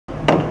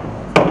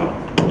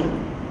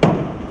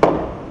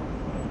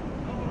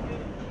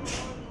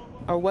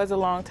or was a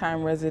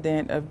longtime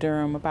resident of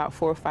Durham about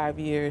 4 or 5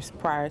 years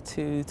prior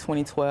to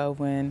 2012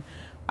 when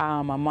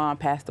my mom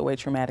passed away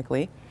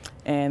traumatically.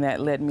 And that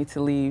led me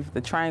to leave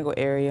the Triangle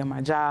area, my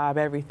job,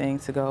 everything,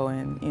 to go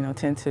and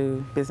tend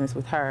to business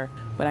with her.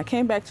 But I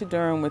came back to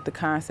Durham with the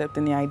concept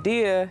and the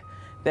idea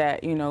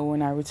that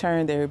when I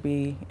returned there would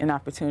be an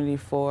opportunity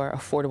for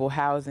affordable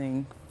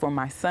housing for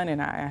my son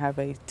and I. I have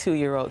a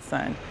 2-year-old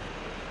son.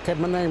 Okay,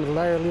 my name is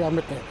Larry Lee. I'm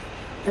at the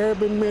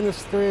Urban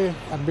Ministry.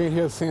 I've been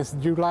here since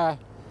July,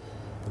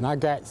 and I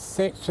got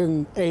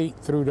Section 8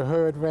 through the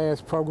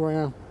VASH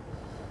program.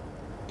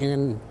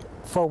 And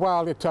for a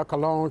while it took a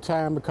long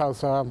time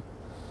because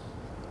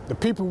the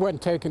people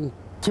wasn't taking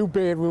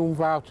 2-bedroom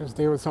vouchers.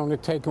 They was only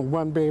taking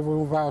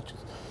 1-bedroom vouchers.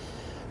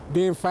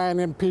 Then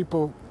finding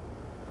people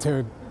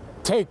to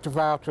take the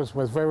vouchers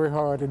was very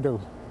hard to do.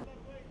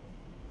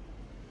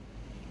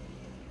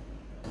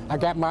 I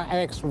got my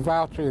extra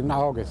voucher in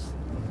August.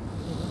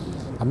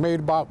 I made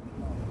about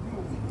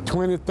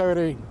 20,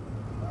 30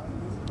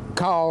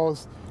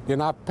 calls.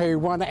 Then I paid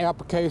one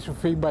application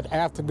fee, but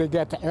after they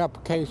got the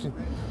application,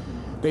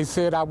 they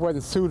said I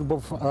wasn't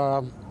suitable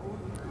for,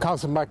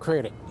 because of my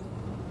credit.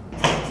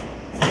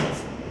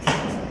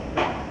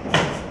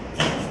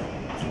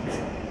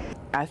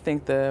 I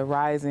think the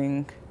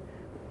rising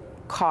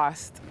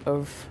cost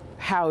of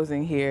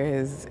housing here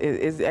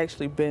has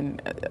actually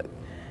been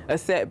a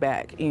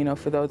setback,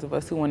 for those of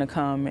us who want to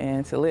come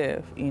and to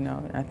live.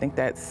 I think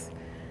that's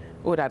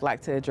what I'd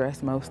like to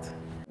address most.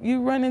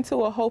 You run into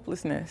a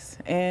hopelessness,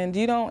 and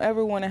you don't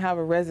ever want to have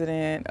a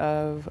resident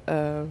of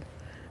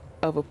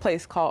a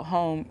place called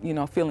home,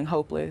 feeling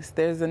hopeless.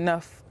 There's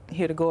enough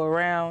here to go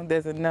around.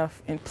 There's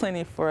enough and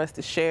plenty for us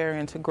to share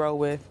and to grow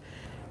with.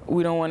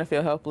 We don't want to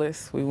feel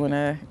helpless. We want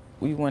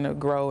to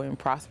grow and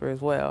prosper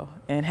as well,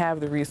 and have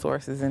the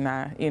resources and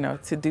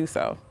to do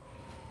so.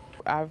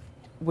 I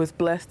was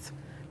blessed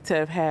to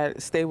have had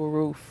a stable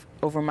roof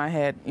over my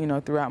head,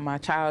 throughout my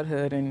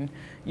childhood and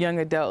young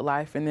adult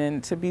life, and then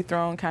to be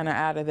thrown kind of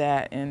out of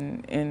that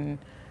and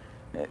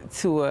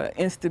to an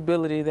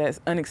instability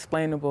that's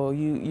unexplainable.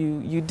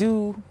 You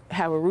do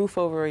have a roof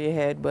over your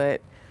head,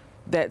 but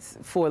that's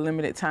for a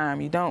limited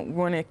time. You don't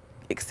want to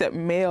accept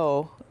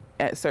mail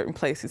at certain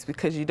places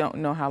because you don't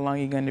know how long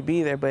you're going to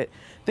be there, but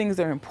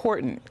things are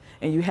important,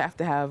 and you have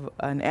to have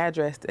an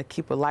address to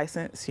keep a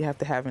license. You have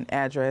to have an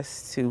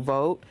address to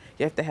vote.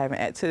 You have to have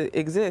an to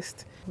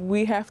exist.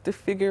 We have to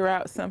figure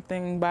out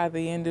something by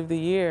the end of the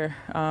year.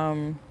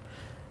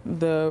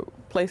 The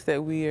place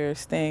that we are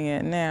staying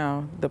at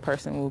now, the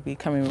person will be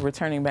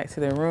returning back to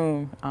their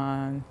room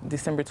on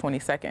December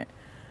 22nd.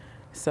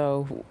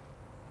 So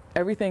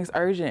everything's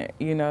urgent.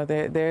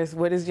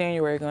 What is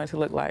January going to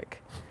look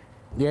like?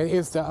 Yeah,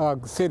 it's the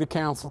city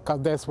council,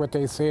 because that's what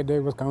they said they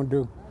was going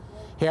to do.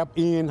 Help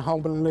end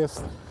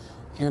homelessness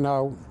and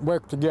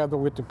work together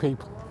with the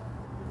people.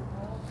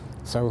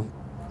 So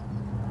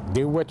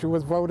do what you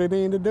was voted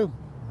in to do.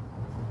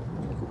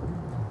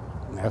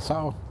 That's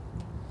all.